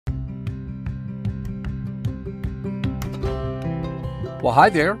Well,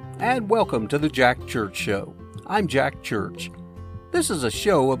 hi there, and welcome to the Jack Church Show. I'm Jack Church. This is a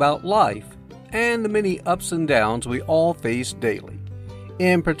show about life and the many ups and downs we all face daily.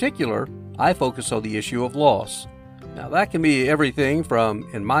 In particular, I focus on the issue of loss. Now, that can be everything from,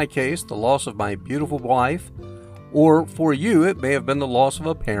 in my case, the loss of my beautiful wife, or for you, it may have been the loss of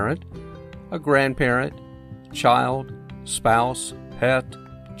a parent, a grandparent, child, spouse, pet,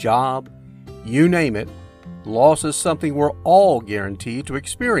 job, you name it. Loss is something we're all guaranteed to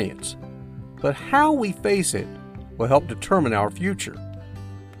experience, but how we face it will help determine our future.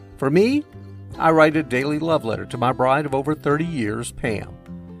 For me, I write a daily love letter to my bride of over 30 years, Pam,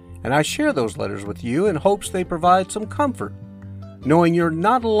 and I share those letters with you in hopes they provide some comfort, knowing you're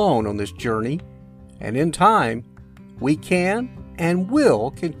not alone on this journey, and in time, we can and will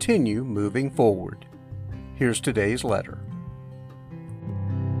continue moving forward. Here's today's letter.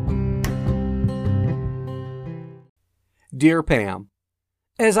 Dear Pam,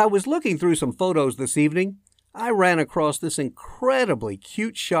 as I was looking through some photos this evening, I ran across this incredibly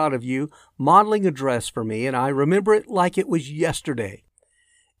cute shot of you modeling a dress for me, and I remember it like it was yesterday.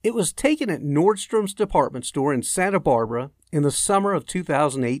 It was taken at Nordstrom's department store in Santa Barbara in the summer of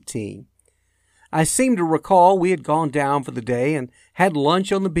 2018. I seem to recall we had gone down for the day and had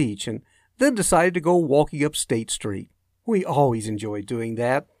lunch on the beach and then decided to go walking up State Street. We always enjoyed doing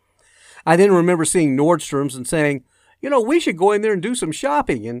that. I then remember seeing Nordstrom's and saying, we should go in there and do some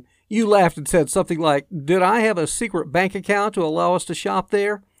shopping. And you laughed and said something like, did I have a secret bank account to allow us to shop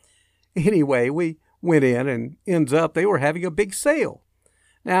there? Anyway, we went in and ends up they were having a big sale.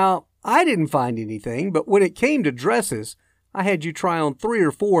 Now, I didn't find anything, but when it came to dresses, I had you try on 3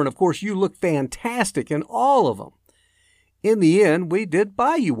 or 4, and of course you looked fantastic in all of them. In the end, we did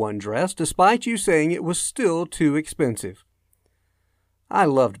buy you one dress, despite you saying it was still too expensive. I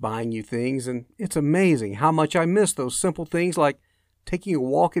loved buying you things, and it's amazing how much I miss those simple things like taking a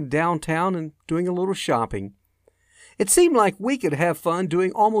walk in downtown and doing a little shopping. It seemed like we could have fun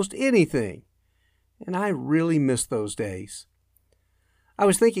doing almost anything, and I really miss those days. I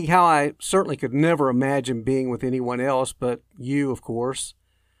was thinking how I certainly could never imagine being with anyone else but you, of course.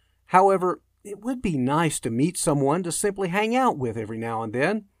 However, it would be nice to meet someone to simply hang out with every now and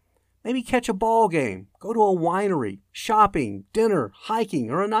then. Maybe catch a ball game, go to a winery, shopping, dinner,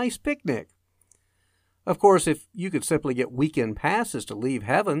 hiking, or a nice picnic. Of course, if you could simply get weekend passes to leave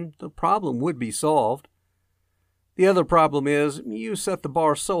heaven, the problem would be solved. The other problem is you set the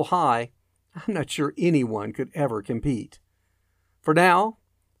bar so high, I'm not sure anyone could ever compete. For now,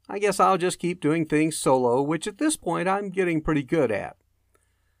 I guess I'll just keep doing things solo, which at this point I'm getting pretty good at.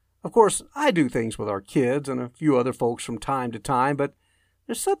 Of course, I do things with our kids and a few other folks from time to time, but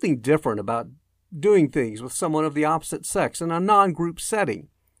there's something different about doing things with someone of the opposite sex in a non-group setting.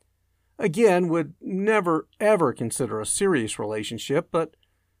 Again, would never ever consider a serious relationship, but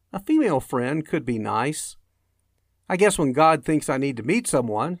a female friend could be nice. I guess when God thinks I need to meet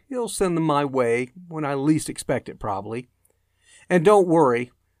someone, He'll send them my way when I least expect it, probably. And don't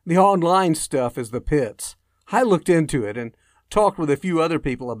worry, the online stuff is the pits. I looked into it and talked with a few other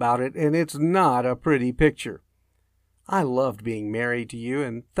people about it, and it's not a pretty picture. I loved being married to you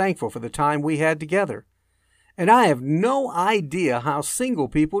and thankful for the time we had together. And I have no idea how single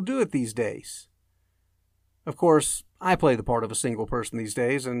people do it these days. Of course, I play the part of a single person these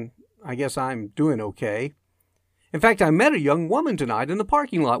days, and I guess I'm doing okay. In fact, I met a young woman tonight in the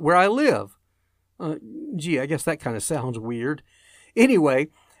parking lot where I live. I guess that kind of sounds weird. Anyway,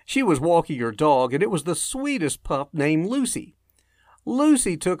 she was walking her dog, and it was the sweetest pup named Lucy.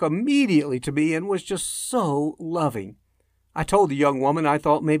 Lucy took immediately to me and was just so loving. I told the young woman I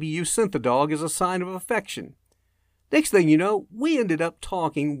thought maybe you sent the dog as a sign of affection. Next thing you know, we ended up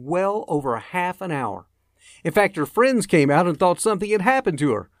talking well over half an hour. In fact, her friends came out and thought something had happened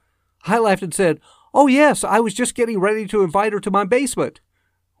to her. I laughed and said, "Oh yes, I was just getting ready to invite her to my basement."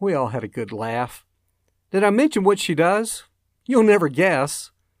 We all had a good laugh. Did I mention what she does? You'll never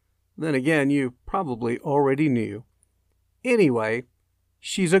guess. Then again, you probably already knew. Anyway,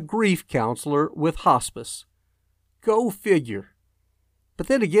 she's a grief counselor with hospice. Go figure. But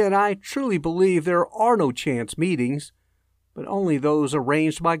then again, I truly believe there are no chance meetings, but only those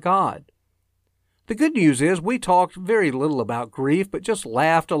arranged by God. The good news is we talked very little about grief, but just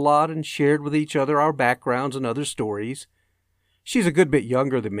laughed a lot and shared with each other our backgrounds and other stories. She's a good bit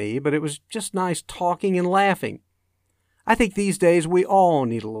younger than me, but it was just nice talking and laughing. I think these days we all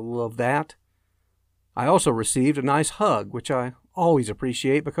need a little of that. I also received a nice hug, which I always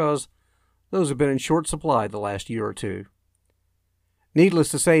appreciate because those have been in short supply the last year or two. Needless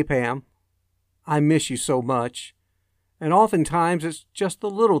to say, Pam, I miss you so much, and oftentimes it's just the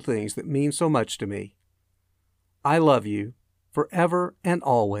little things that mean so much to me. I love you, forever and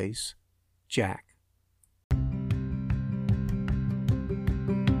always, Jack.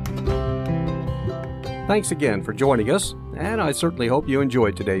 Thanks again for joining us, and I certainly hope you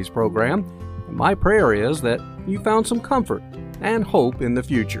enjoyed today's program. And my prayer is that you found some comfort and hope in the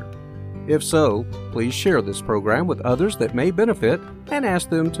future. If so, please share this program with others that may benefit and ask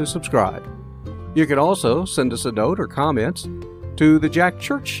them to subscribe. You can also send us a note or comments to the Jack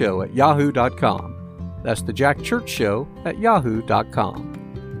Church Show at yahoo.com. That's the Jack Church Show at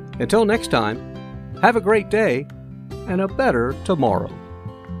yahoo.com. Until next time, have a great day and a better tomorrow.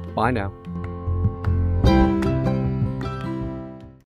 Bye now.